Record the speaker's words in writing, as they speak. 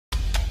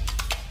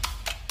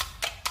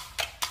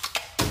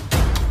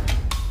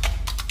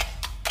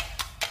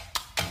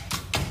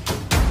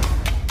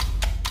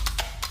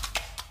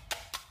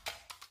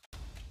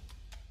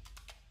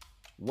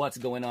What's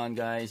going on,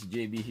 guys?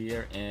 JB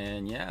here,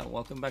 and yeah,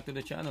 welcome back to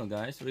the channel,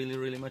 guys.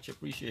 Really much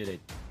appreciate it.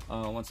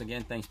 Once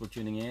again, thanks for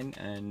tuning in,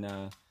 and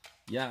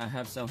yeah, I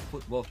have some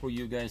football for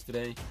you guys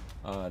today.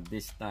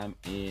 This time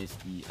is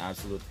the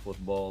Absolute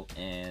Football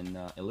and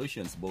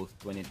Illusions, both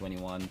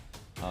 2021.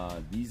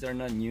 These are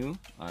not new.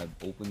 I've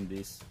opened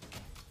this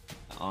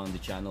on the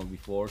channel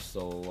before,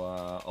 so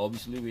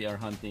obviously we are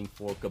hunting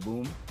for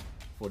Kaboom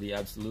for the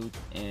Absolute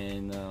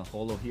and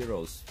Holo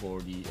Heroes for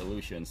the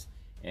Illusions,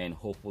 and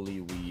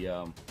hopefully we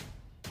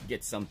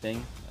get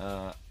something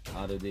out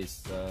of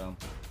this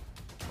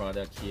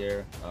product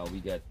here. We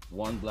got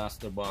one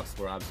blaster box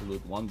for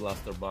Absolute, one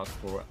blaster box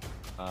for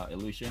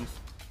Illusions,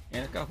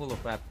 and a couple of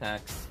fat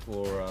packs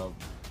for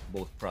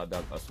both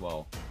product as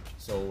well.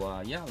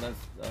 So yeah,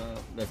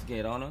 let's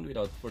get on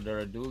without further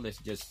ado. Let's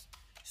just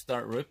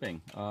start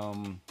ripping.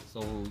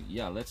 So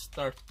yeah, let's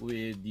start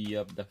with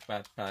the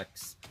fat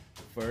packs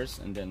first,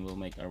 and then we'll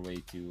make our way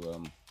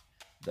to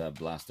the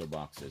blaster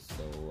boxes.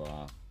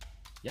 So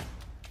yeah,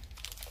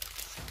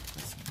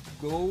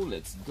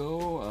 let's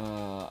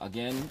go.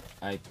 Again,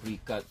 I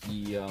pre-cut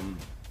the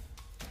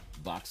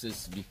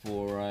boxes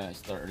before I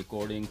start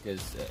recording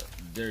because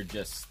they're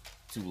just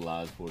too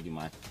loud for the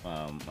my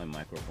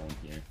microphone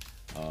here.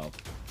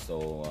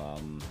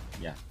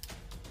 Yeah,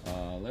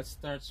 let's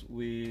start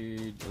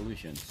with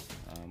Illusions,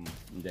 and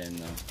then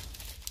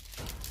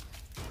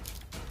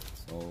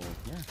so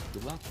yeah,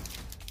 good luck.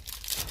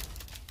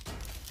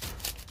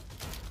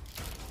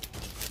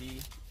 See,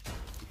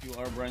 if you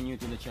are brand new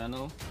to the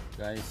channel,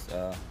 guys,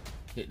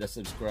 hit the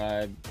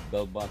subscribe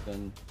bell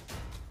button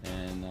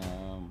and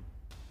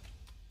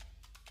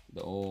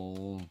the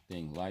whole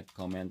thing, like,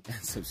 comment,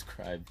 and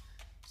subscribe.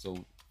 So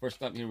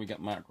first up here we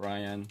got Matt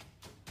Ryan,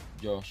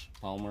 Josh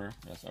Palmer,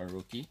 that's our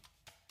rookie,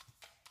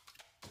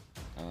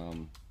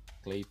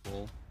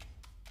 Claypool,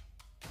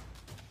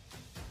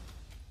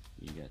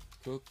 you got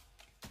Cook,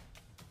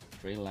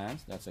 Trey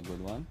Lance, that's a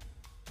good one,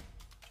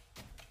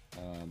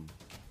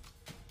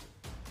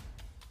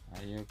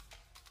 Ayuk,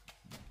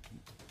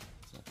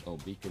 oh,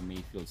 Baker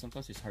Mayfield.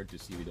 Sometimes it's hard to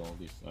see with all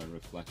these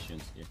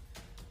reflections here.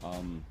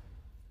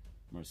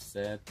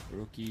 Merced,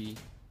 rookie,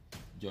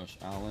 Josh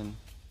Allen,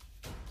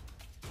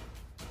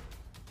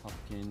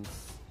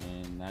 Hopkins,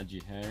 and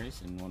Najee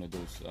Harris, and one of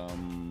those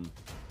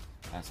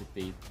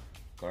acetate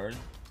card,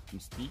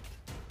 Mystique,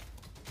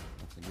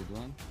 that's a good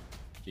one.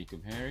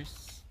 Jacob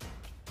Harris,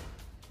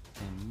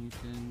 Cam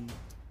Newton,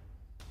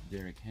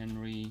 Derrick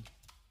Henry,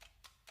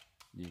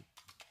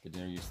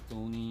 Kadarius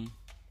Toney,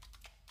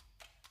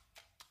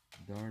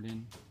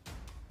 Darden,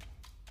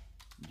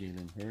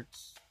 Jalen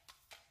Hurts,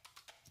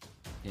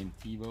 Tim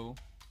Tebow,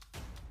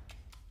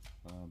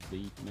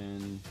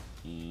 Bateman,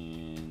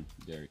 and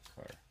Derek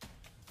Carr.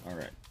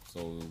 Alright,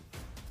 so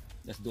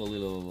let's do a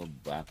little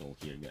battle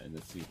here, guys.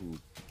 Let's see who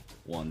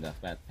won the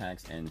fat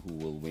packs and who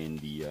will win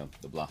the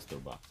blaster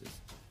boxes.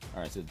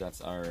 Alright, so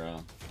that's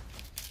our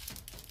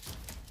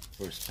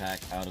first pack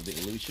out of the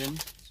Illusion.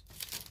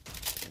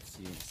 Let's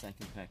see what the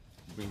second pack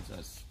brings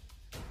us.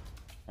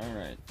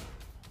 Alright,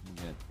 we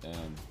got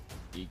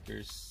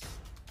Akers,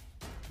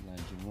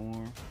 Elijah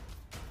Moore.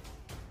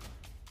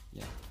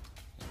 Yeah,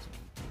 that's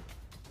all.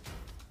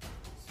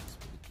 Let's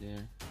put it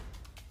there.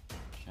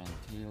 Sean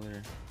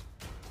Taylor,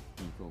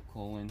 Nico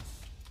Collins,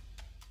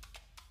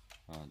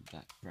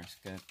 Dak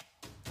Prescott,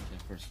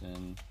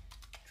 Jefferson,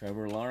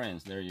 Trevor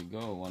Lawrence. There you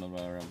go, one of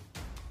our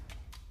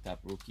top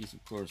rookies.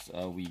 Of course,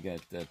 we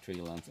got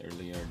Trey Lance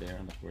earlier there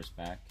in the first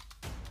pack.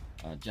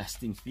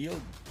 Justin Field.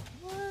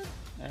 What?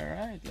 All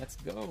right, let's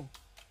go.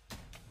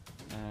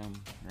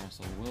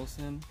 Russell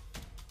Wilson,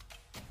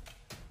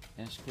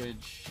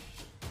 Eskridge,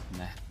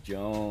 Matt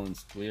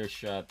Jones, clear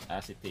shot,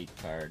 acetate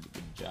card.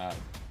 Good job.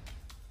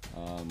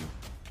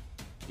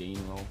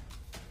 Gainwell.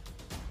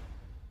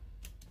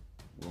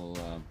 We'll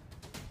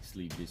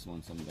sleeve this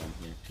one some down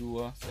here.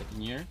 Tua,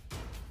 second year.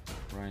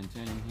 Ryan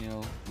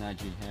Tannehill,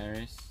 Najee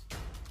Harris,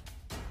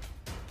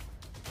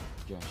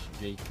 Josh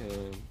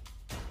Jacob,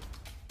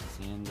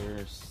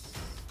 Sanders,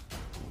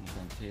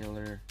 Jonathan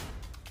Taylor,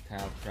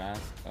 Kyle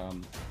Trask.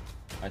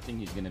 I think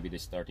he's gonna be the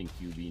starting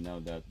QB now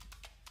that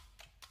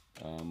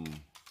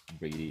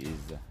Brady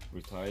is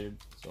retired.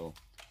 So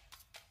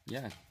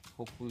yeah,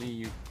 hopefully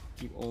you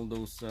keep all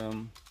those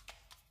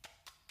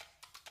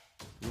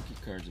rookie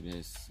cards of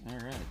his. All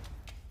right.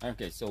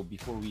 Okay, so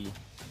before we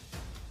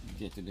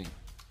get to the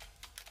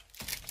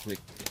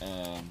quick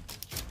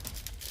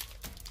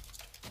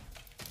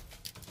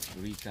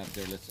recap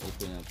there, let's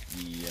open up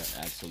the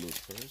Absolute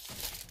first.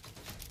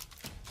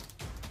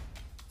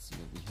 Let's see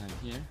what we have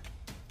here.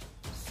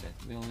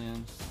 Seth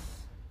Williams,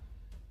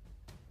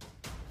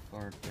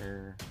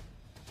 Carter,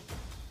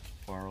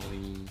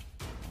 Farley,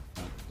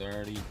 Frank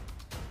Doherty,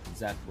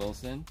 Zach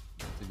Wilson,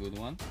 that's a good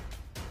one.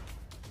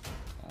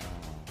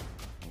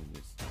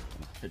 This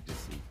is hard to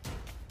see.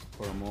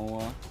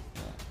 Koromoa,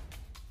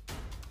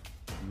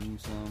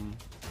 Newsom,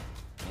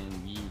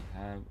 and we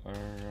have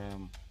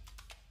our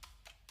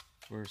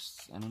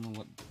first, I don't know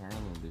what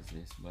parallel this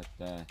is, but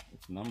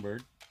it's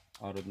numbered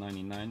out of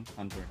 99,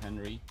 Hunter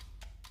Henry,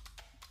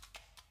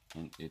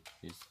 and it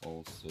is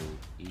also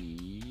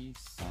a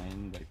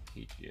signed by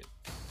Patriots.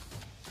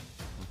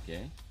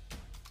 Okay.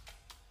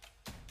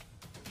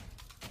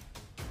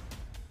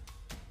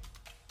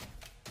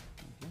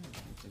 Okay,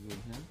 that's a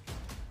good hand.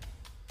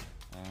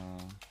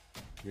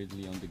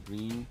 Ridley on the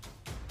green,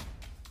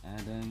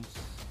 Adams,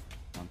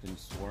 Anthony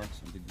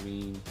Swartz on the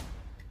green.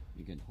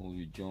 You get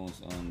Julio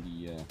Jones on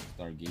the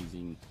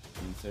stargazing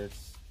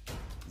inserts,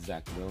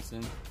 Zach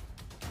Wilson,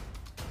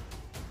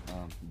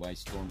 by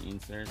Storm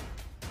insert,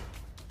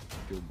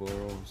 Joe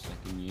Burrow,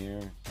 second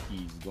year,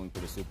 he's going for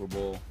the Super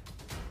Bowl,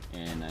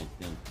 and I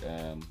think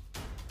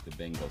the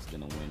Bengals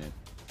gonna win it.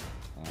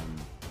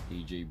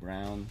 AJ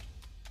Brown,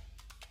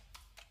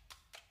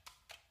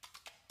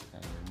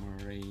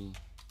 Kyler Murray,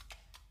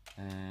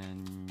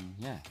 and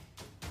yeah.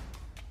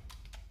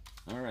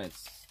 Alright,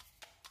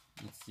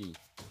 let's see.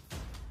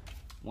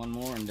 One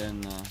more, and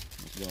then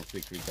let's do a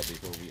quick recap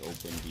before we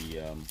open the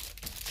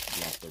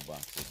blaster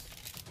boxes.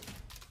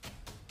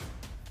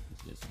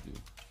 Let's just do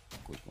a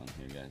quick one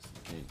here, guys.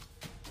 Okay.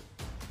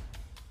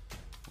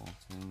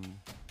 Walton,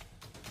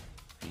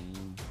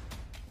 Payne,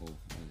 oh,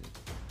 what is it?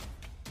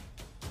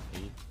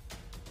 Okay.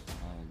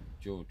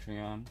 Joe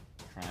Tryon,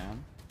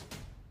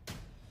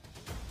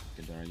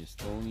 Kadarius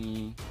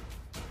Stoney,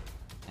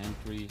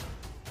 Entry,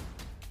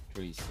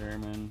 Trey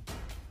Sermon,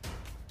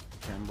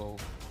 Tremble,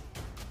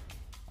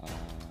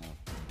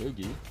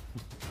 Boogie,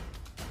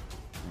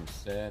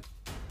 Merced.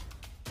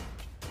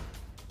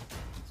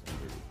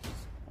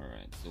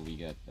 Alright, so we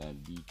got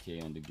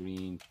DK on the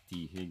green,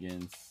 T.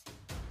 Higgins,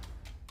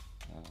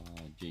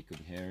 Jacob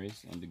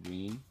Harris on the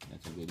green,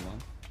 that's a good one.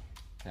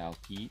 Kyle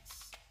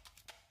Pitts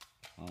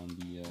on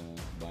the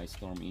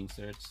Bystorm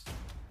inserts.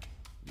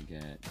 We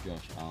got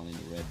Josh Allen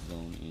red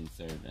zone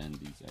insert, and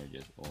these are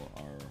just all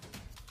our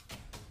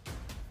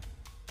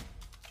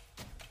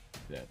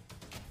that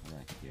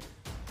right here.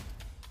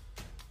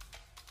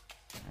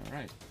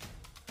 Alright.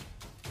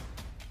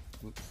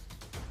 Oops.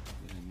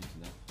 Did I miss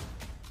that?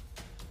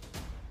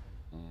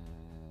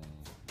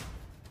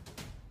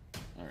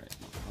 Alright,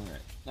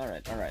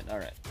 no.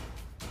 Alright.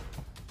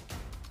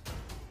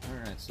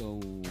 Alright, so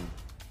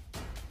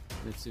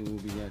let's see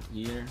what we got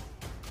here.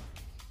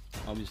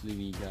 Obviously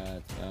we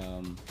got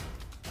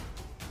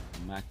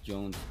Mac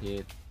Jones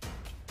hit.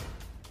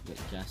 We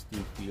got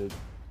Justin Field,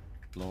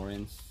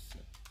 Lawrence,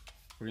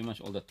 pretty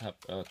much all the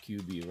top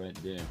QB right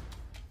there.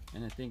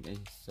 And I think I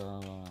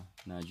saw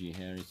Najee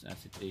Harris,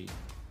 acetate,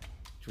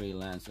 Trey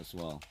Lance as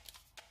well,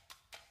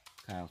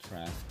 Kyle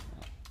Trask,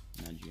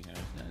 Najee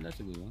Harris. That's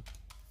a good one.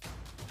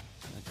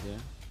 Right there.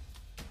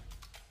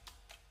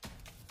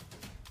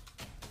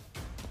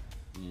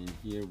 And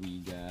here we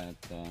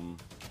got Kyle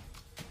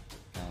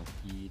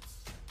Pitts.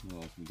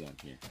 What else we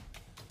got here?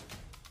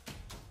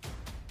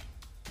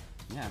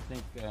 Yeah, I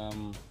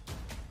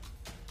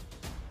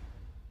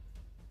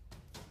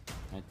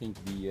think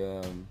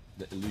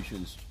the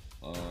Illusions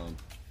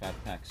Fat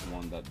Packs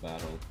won that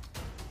battle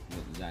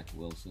with Zach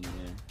Wilson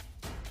there,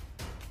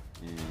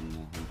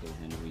 and Hunter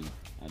Henry.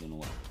 I don't know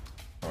what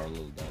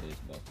parallel that is,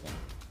 but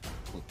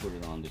we'll put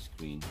it on the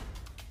screen.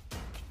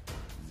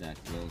 Zach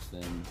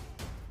Wilson,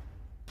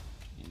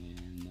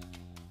 and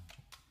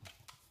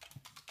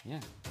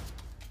yeah,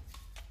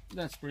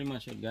 that's pretty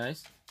much it,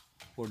 guys,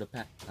 for the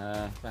Fat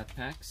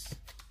Packs.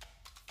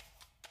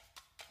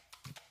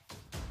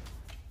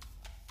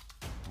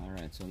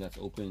 Alright, so let's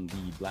open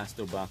the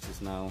blaster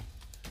boxes now.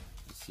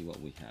 Let's see what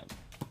we have.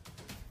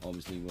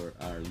 Obviously we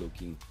are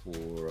looking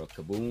for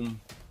Kaboom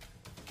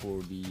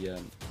for the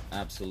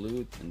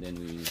Absolute, and then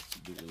we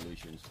do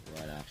Illusions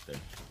right after.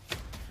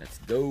 Let's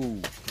go!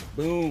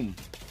 Boom!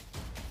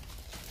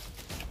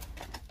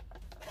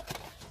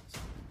 So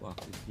the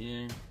box is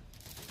here,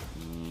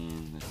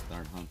 and let's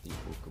start hunting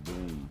for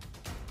Kaboom.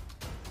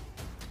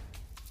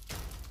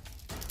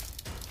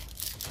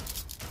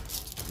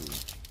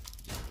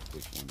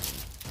 Quick one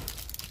here.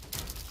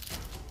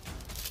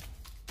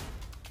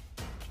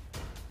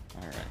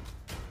 Alright.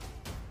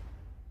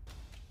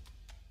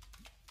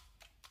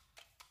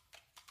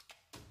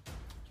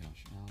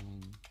 Josh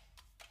Allen.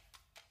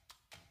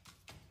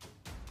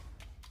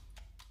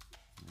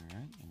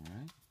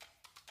 Alright.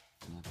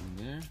 Nothing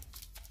there.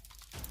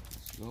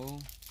 Let's go.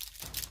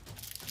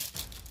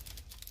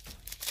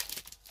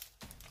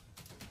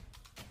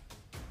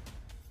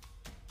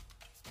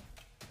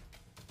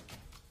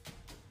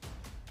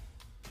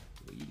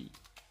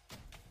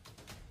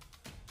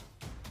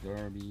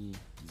 Darby,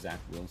 Zach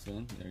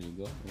Wilson, there you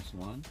go, there's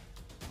one.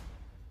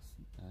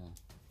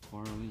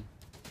 Farley,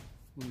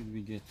 who did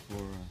we get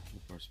for the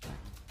first pack?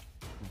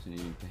 Wasn't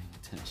even paying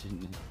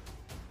attention.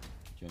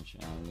 Josh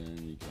Allen,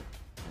 we got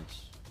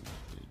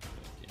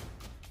okay.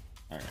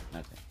 Alright,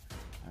 nothing.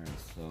 Alright,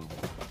 so,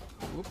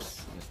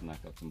 whoops, let's knock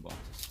out some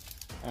boxes.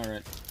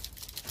 Alright,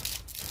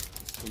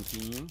 let's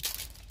continue.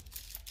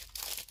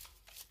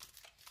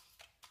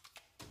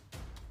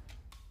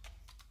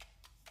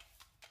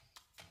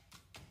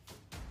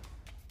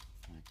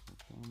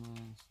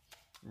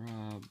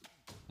 Rob,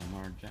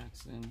 Lamar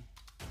Jackson,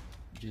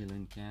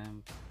 Jalen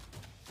Camp,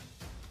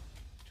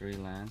 Trey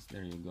Lance,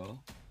 there you go.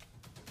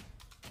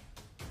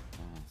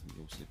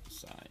 it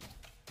aside.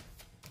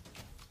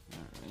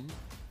 Alright,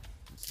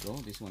 let's go.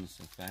 This one is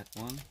a fat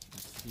one.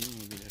 Let's see,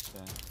 maybe there's oh,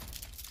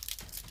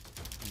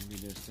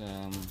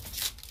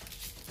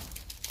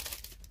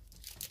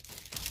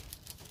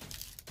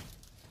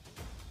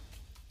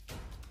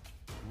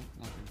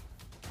 nothing.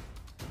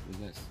 We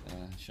got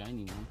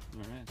shiny one.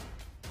 Alright,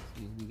 let's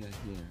see who we got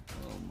here.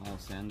 Oh,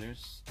 Miles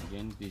Sanders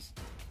again. This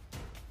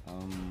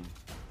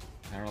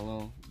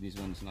parallel. This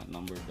one's not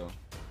numbered though.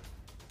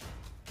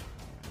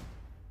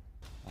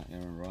 Alright,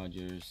 Aaron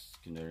Rodgers,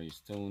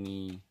 Kadarius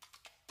Toney,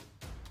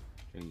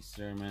 Trey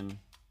Sermon.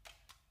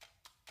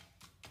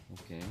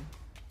 Okay,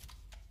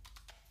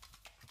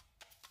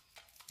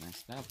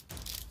 next up,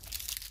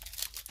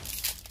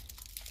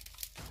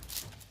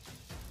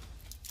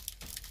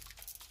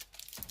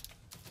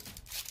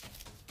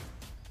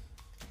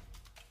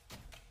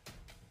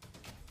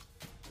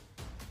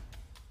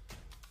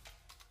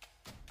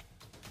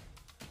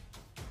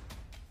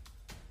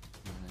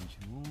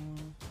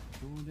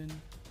 Jordan,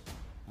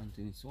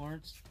 Anthony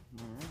Swartz.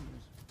 Alright,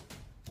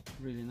 there's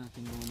really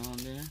nothing going on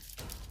there.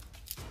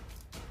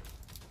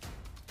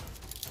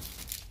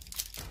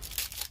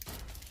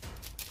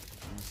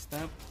 Next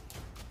up,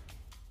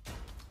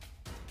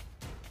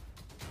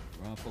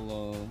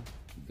 Garoppolo,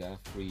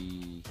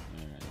 Godfrey.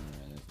 Alright,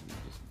 let's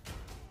just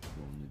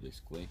go into this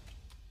quick.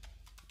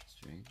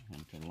 Straight,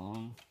 Hunter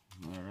Long.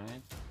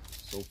 Alright,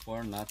 so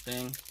far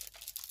nothing.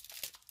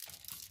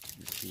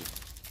 Let's see.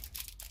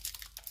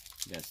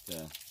 Got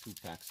 2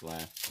 packs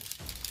left.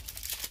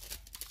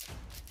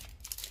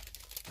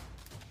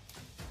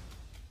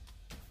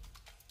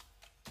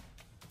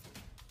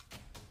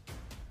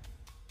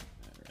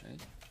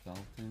 Alright,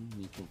 Dalton,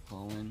 Nico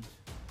Collins,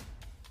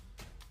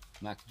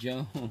 Mac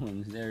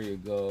Jones, there you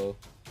go.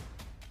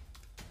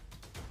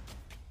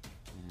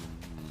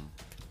 And,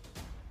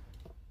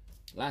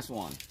 last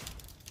one.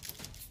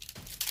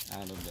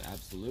 Out of the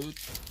absolute.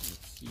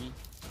 Let's see.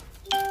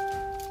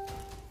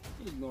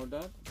 Ignore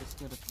that. Just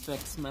got a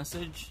text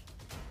message.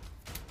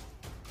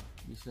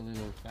 Just a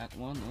little fat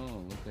one.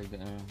 Oh, look like we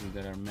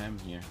got our mem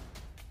here.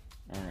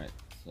 Alright,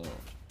 so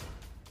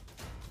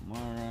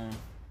Mara,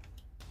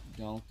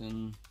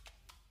 Dalton.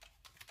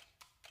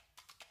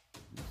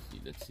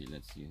 Let's see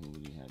who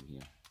we have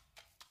here.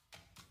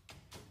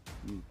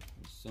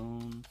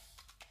 Sons,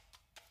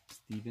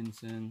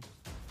 Stevenson,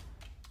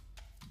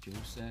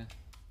 Joseph,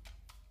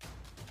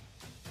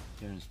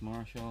 Terrence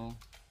Marshall.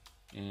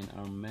 And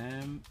our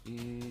mem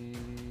is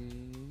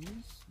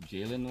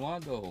Jalen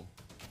Waddle,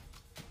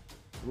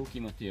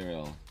 rookie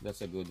material.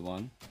 That's a good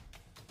one.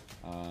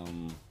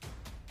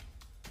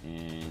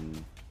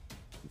 And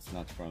it's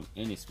not from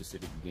any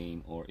specific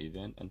game or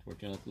event,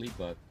 unfortunately,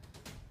 but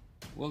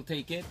we'll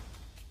take it.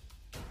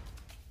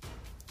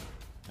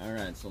 All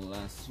right, so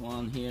last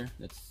one here.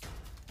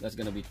 That's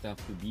gonna be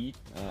tough to beat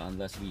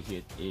unless we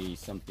hit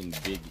something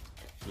big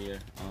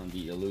here on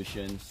the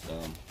illusions.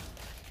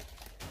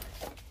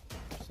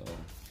 So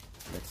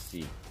let's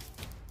see.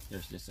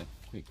 There's just a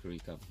quick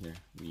recap here.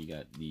 We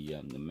got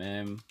the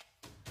mem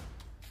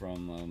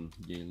from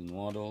Jalen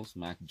Waddles,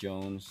 Mac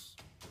Jones,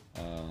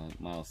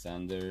 Miles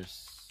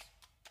Sanders.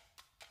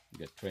 We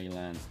got Trey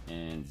Lance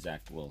and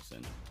Zach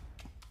Wilson.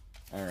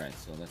 All right,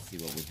 so let's see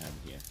what we have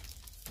here.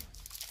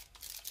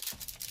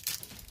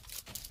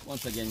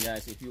 Once again,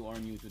 guys, if you are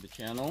new to the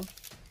channel,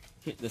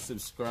 hit the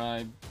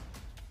subscribe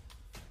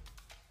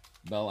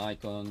bell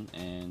icon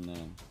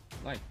and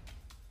like.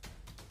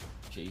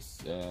 Chase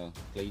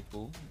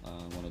Claypool,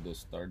 one of those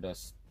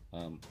Stardust,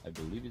 I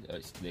believe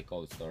they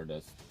call it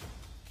Stardust.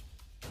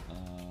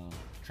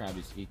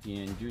 Travis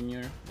Etienne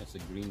Jr., that's a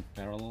green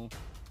parallel.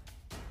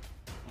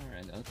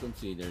 Alright, I'll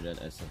consider that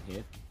as a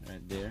hit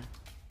right there.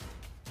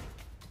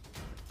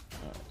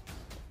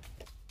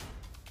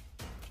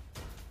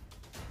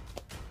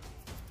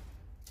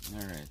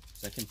 Alright,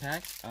 second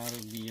pack out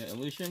of the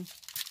illusion.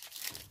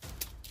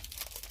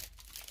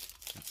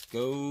 Let's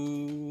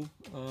go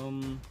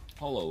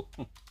Holo.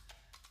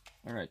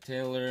 Alright,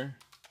 Taylor,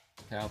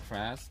 Kyle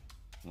Trask.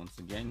 Once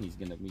again, he's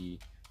gonna be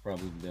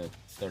probably the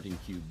starting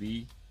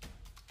QB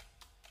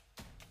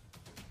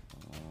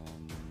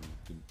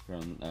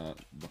from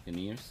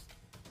Buccaneers.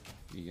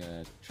 We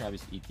got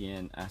Travis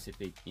Etienne,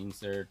 acetate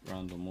insert,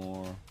 Rondo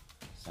Moore,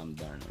 Sam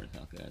Darnold.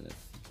 Okay,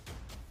 let's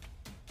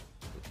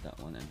put that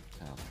one and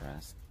Kyle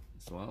Trask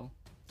as well.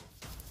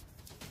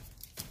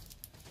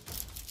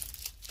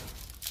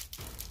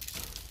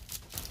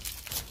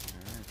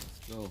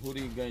 So who do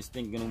you guys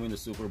think gonna win the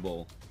Super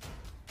Bowl?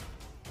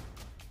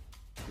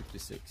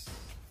 56. Is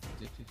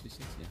it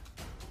 56?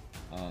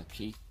 Yeah.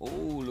 Chief. Oh,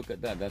 look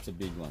at that. That's a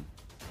big one.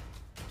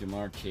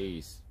 Jamar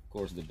Chase. Of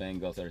course, the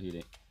Bengals are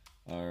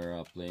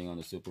playing on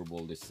the Super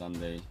Bowl this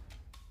Sunday.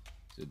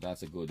 So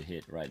that's a good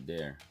hit right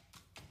there.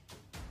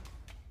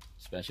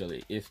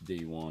 Especially if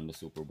they won the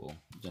Super Bowl.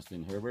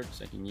 Justin Herbert,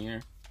 second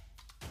year.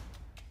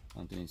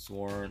 Anthony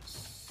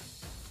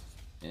Swartz,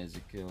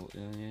 Ezekiel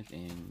Elliott,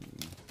 and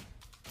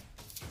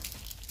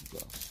go.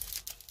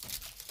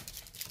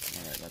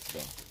 All right, let's go.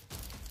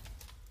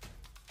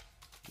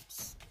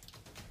 Oops.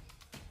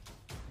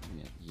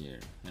 Yeah, here,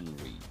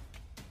 Henry,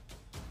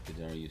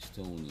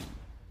 Tony.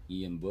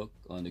 Ian Book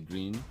on the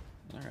green.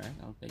 Alright,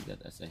 I'll take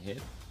that as a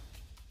hit.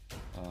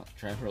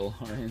 Trevor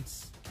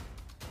Lawrence.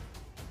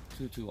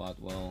 Tutu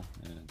Atwell.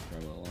 And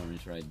Trevor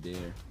Lawrence right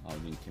there.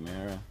 Alvin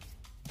Kamara.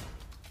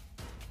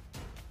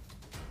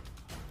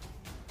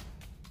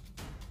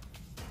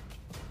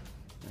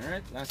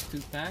 Alright, last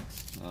 2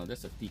 packs. Oh,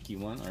 that's a tiki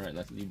one. Alright,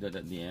 let's leave that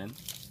at the end.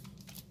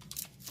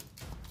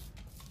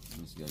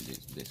 Let's go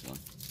this one.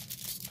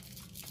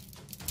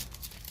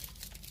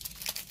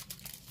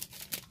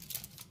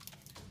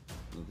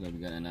 Looks like we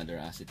got another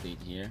acetate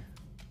here.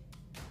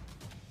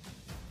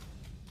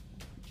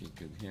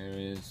 Jacob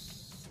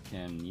Harris,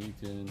 Cam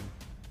Newton,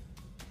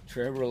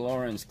 Trevor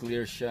Lawrence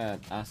clear shot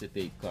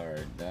acetate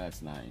card.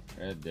 That's nice,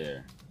 right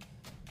there.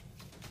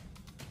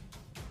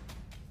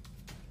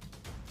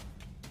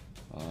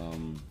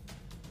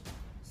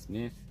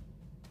 Smith,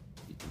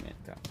 Tiki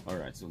Metcalf. All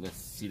right, so let's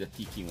see the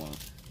Tiki one.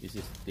 This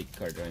is the thick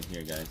card right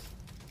here, guys.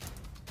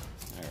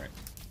 All right.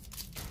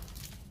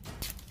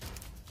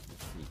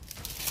 Let's see.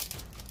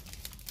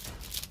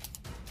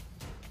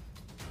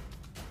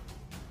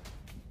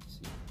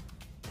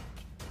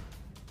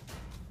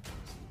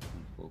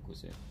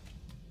 Focus it.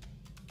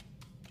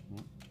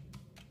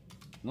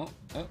 No,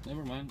 oh,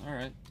 never mind. All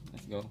right,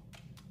 let's go.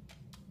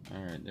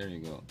 All right, there you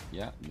go.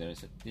 Yeah,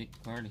 there's a thick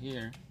card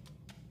here.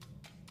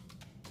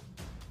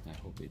 I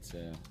hope it's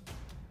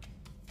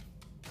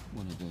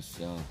one of those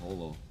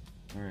Holo.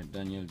 All right,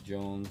 Daniel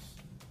Jones.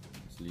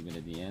 Let's leave it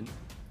at the end.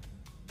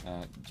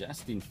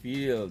 Justin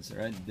Fields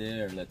right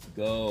there. Let's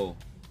go.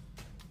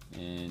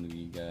 And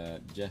we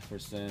got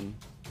Jefferson.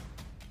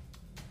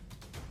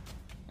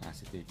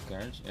 Acetate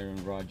cards.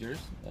 Aaron Rodgers.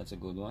 That's a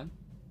good one.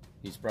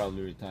 He's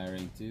probably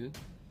retiring too.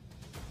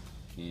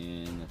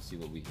 And let's see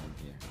what we have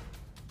here.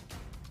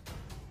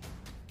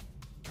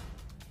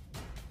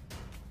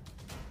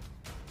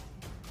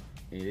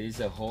 It is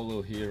a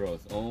Holo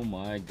Heroes. Oh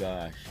my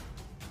gosh.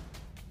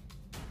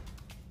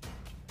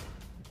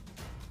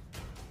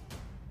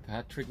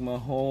 Patrick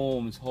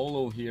Mahomes,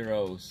 Holo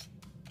Heroes.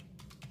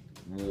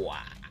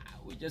 Wow,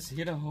 we just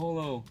hit a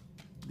Holo.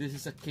 This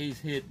is a case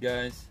hit,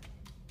 guys.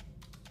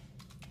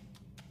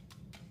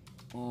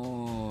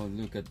 Oh,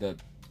 look at that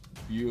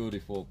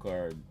beautiful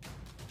card.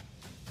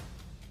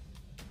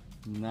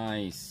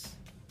 Nice.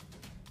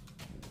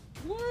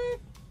 What?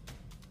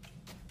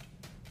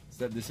 Does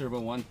that deserve a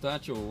one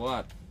touch or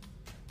what?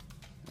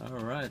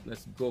 Alright,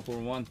 let's go for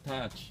one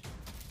touch.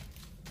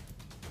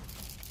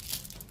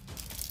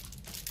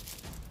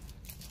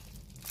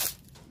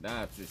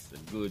 That is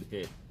a good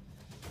hit.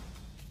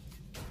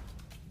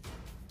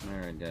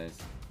 Alright, guys.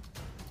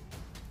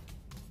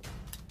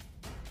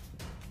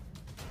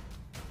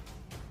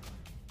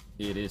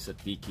 It is a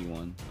tiki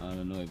one. I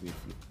don't know if it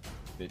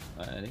fits.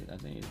 I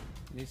think it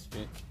is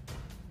fit.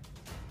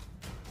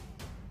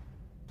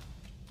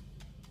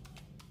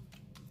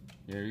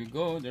 There you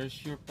go.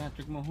 There's your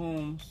Patrick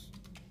Mahomes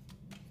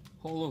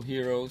Holo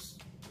Heroes.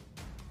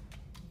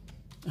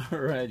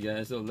 Alright,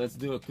 guys, so let's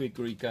do a quick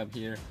recap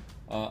here.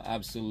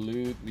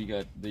 Absolute, we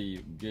got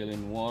the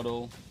Jalen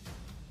Waddle,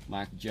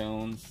 Mac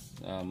Jones,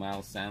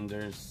 Miles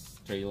Sanders,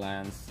 Trey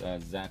Lance,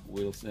 Zach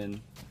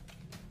Wilson.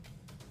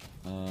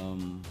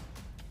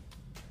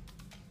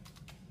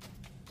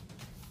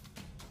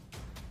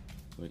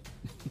 Wait,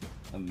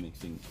 I'm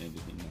mixing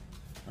everything now.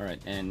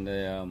 Alright,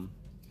 and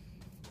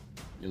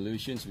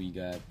Illusions, we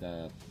got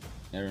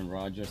Aaron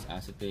Rodgers,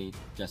 Acetate,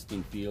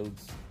 Justin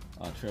Fields,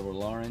 Trevor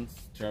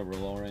Lawrence,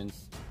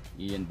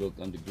 Ian Book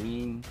on the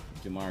green,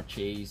 Jamar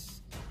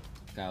Chase,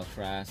 Kyle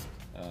Trask,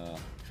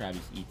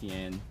 Travis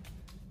Etienne,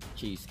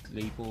 Chase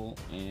Claypool,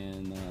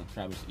 and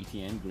Travis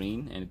Etienne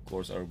green, and of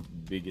course our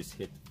biggest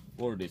hit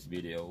for this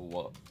video,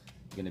 well,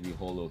 gonna be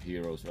Holo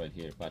Heroes right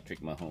here,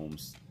 Patrick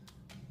Mahomes.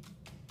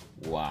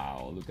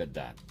 Wow, look at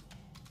that.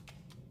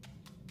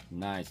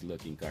 Nice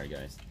looking card,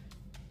 guys.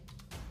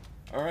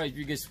 Alright,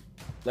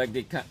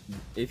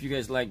 if you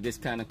guys like this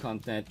kind of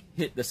content,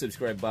 hit the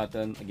subscribe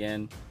button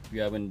again if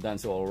you haven't done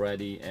so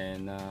already,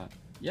 and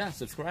yeah,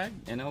 subscribe,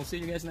 and I'll see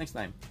you guys next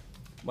time.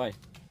 Bye.